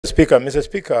Mr.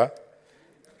 Speaker,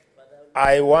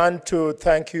 I want to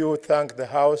thank you, thank the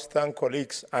House, thank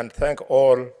colleagues, and thank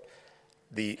all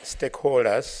the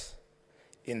stakeholders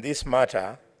in this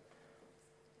matter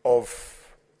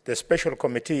of the special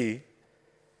committee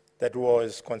that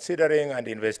was considering and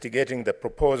investigating the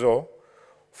proposal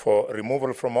for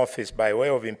removal from office by way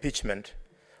of impeachment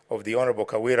of the Honorable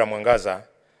Kawira Mwangaza'S,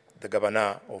 the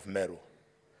governor of Meru.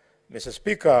 Mr.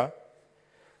 Speaker,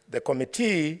 the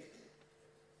committee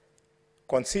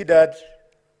considered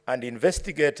and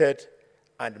investigated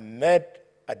and made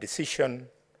a decision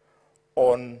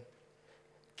on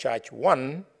charge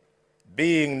 1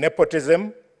 being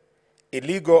nepotism,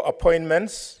 illegal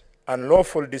appointments,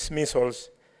 unlawful dismissals,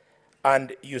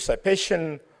 and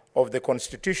usurpation of the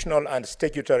constitutional and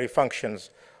statutory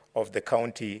functions of the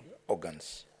county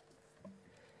organs.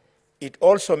 It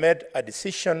also made a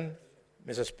decision,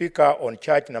 Mr. Speaker, on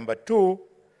charge number 2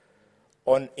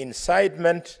 on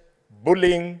incitement,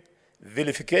 bullying,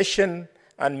 vilification,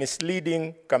 and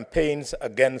misleading campaigns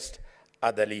against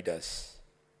other leaders.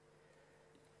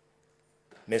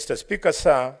 Mr. Speaker,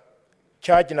 sir,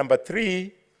 charge number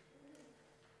 3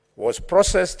 was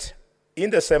processed in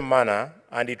the same manner,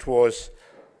 and it was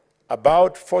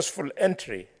about forceful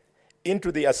entry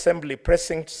into the assembly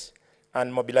precincts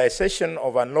and mobilization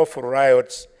of unlawful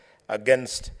riots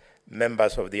against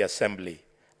members of the assembly.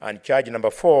 And charge number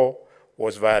 4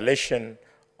 was violation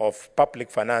of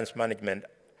public finance management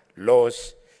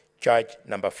laws. Charge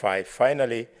number 5,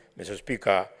 finally, Mr.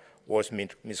 Speaker, was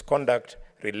misconduct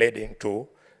relating to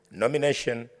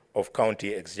nomination of county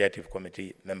executive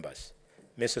committee members.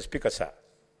 Mr. Speaker, sir,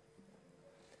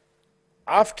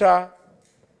 after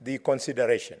the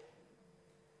consideration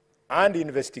and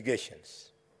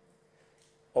investigations,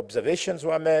 observations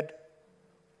were made,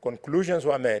 conclusions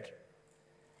were made,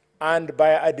 and by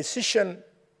a decision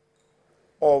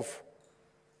of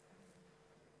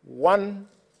one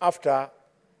after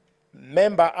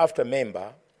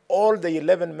member, all the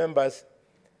 11 members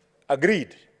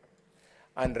agreed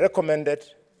and recommended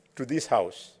to this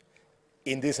House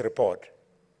in this report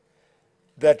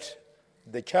that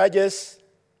the charges,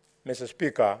 Mr.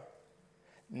 Speaker,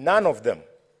 none of them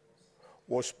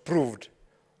was proved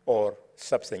or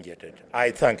substantiated. I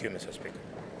thank you, Mr. Speaker.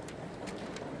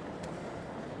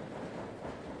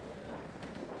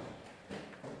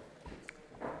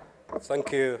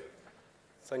 Thank you.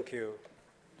 Thank you,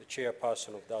 the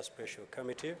chairperson of that special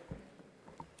committee.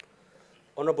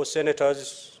 Honorable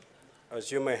Senators,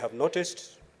 as you may have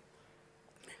noticed,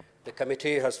 the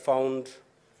committee has found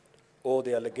all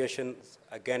the allegations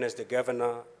against the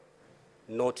governor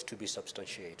not to be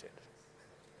substantiated.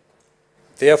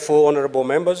 Therefore, honorable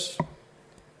members,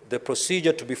 the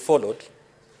procedure to be followed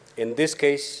in this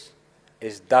case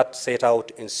is that set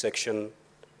out in section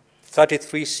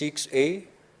 33(6)(a)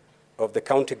 of the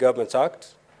County Governments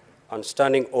Act and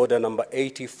Standing Order number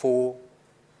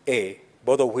 84A,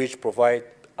 both of which provide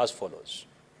as follows.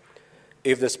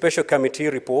 If the special committee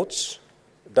reports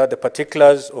that the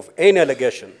particulars of any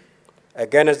allegation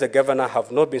against the governor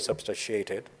have not been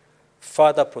substantiated,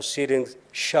 further proceedings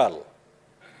shall,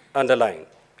 underline,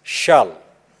 shall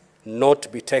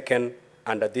not be taken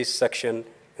under this section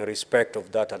in respect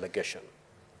of that allegation.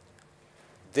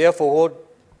 Therefore, what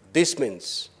this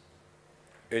means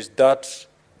is that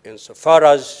insofar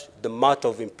as the matter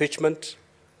of impeachment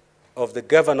of the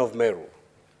governor of Meru,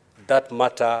 that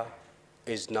matter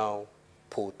is now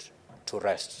put to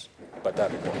rest by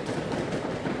that report.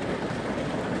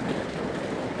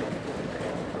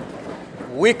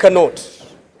 We cannot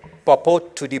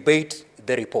purport to debate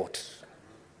the report.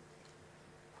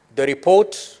 The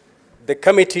report, the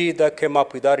committee that came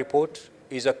up with that report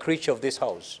is a creature of this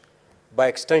House. By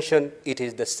extension, it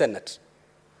is the Senate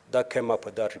that came up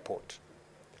with that report.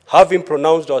 Having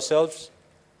pronounced ourselves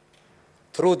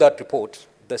through that report,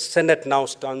 the Senate now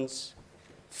stands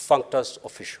functus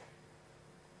official.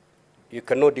 You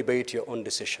cannot debate your own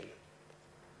decision.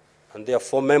 And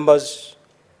therefore, members,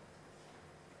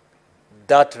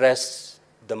 that rests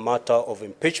the matter of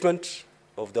impeachment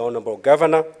of the Honorable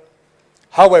Governor.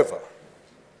 However,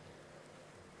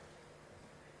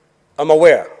 I'm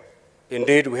aware,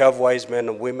 indeed, we have wise men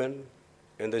and women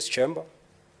in this chamber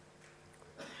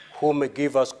who may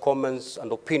give us comments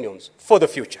and opinions for the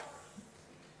future,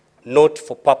 not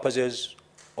for purposes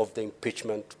of the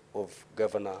impeachment of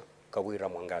Governor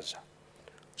Kawira Mwangaza'S.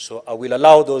 So I will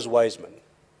allow those wise men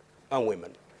and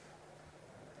women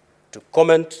to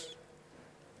comment,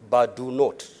 but do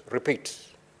not, repeat,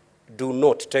 do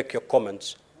not take your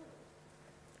comments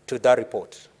to that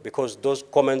report, because those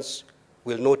comments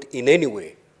will not in any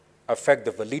way affect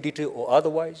the validity or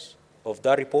otherwise of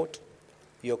that report,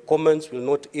 Your comments will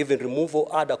not even remove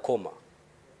or add a comma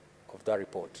of that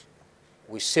report.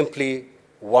 We simply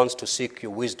want to seek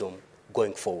your wisdom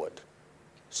going forward.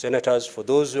 Senators, for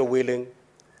those who are willing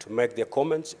to make their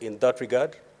comments in that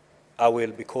regard, I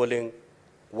will be calling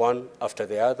one after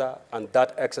the other, and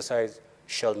that exercise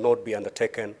shall not be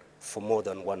undertaken for more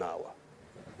than 1 hour.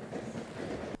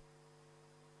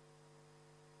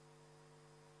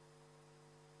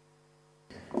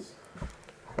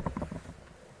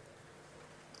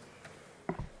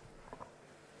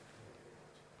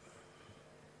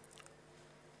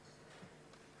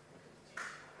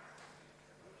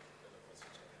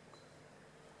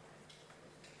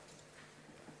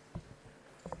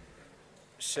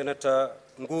 Senator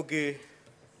Ngugi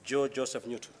Joe Joseph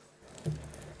Newton.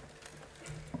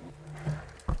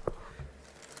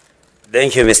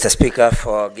 Thank you, Mr. Speaker,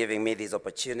 for giving me this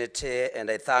opportunity,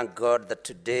 and I thank God that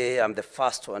today I'm the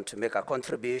first one to make a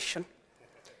contribution.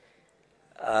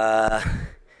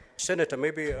 Senator,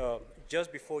 maybe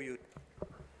just before you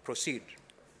proceed,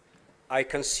 I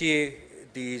can see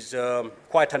these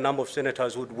quite a number of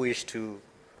senators would wish to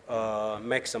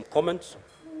make some comments,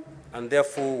 and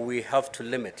therefore we have to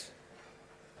limit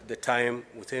the time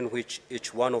within which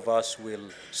each one of us will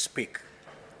speak.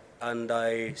 And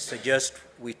I suggest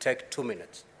we take 2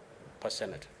 minutes per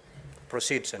senator.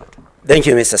 Proceed, Senator. Thank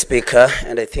you, Mr. Speaker,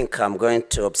 and I think I'm going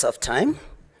to observe time.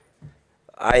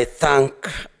 I thank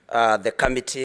the committee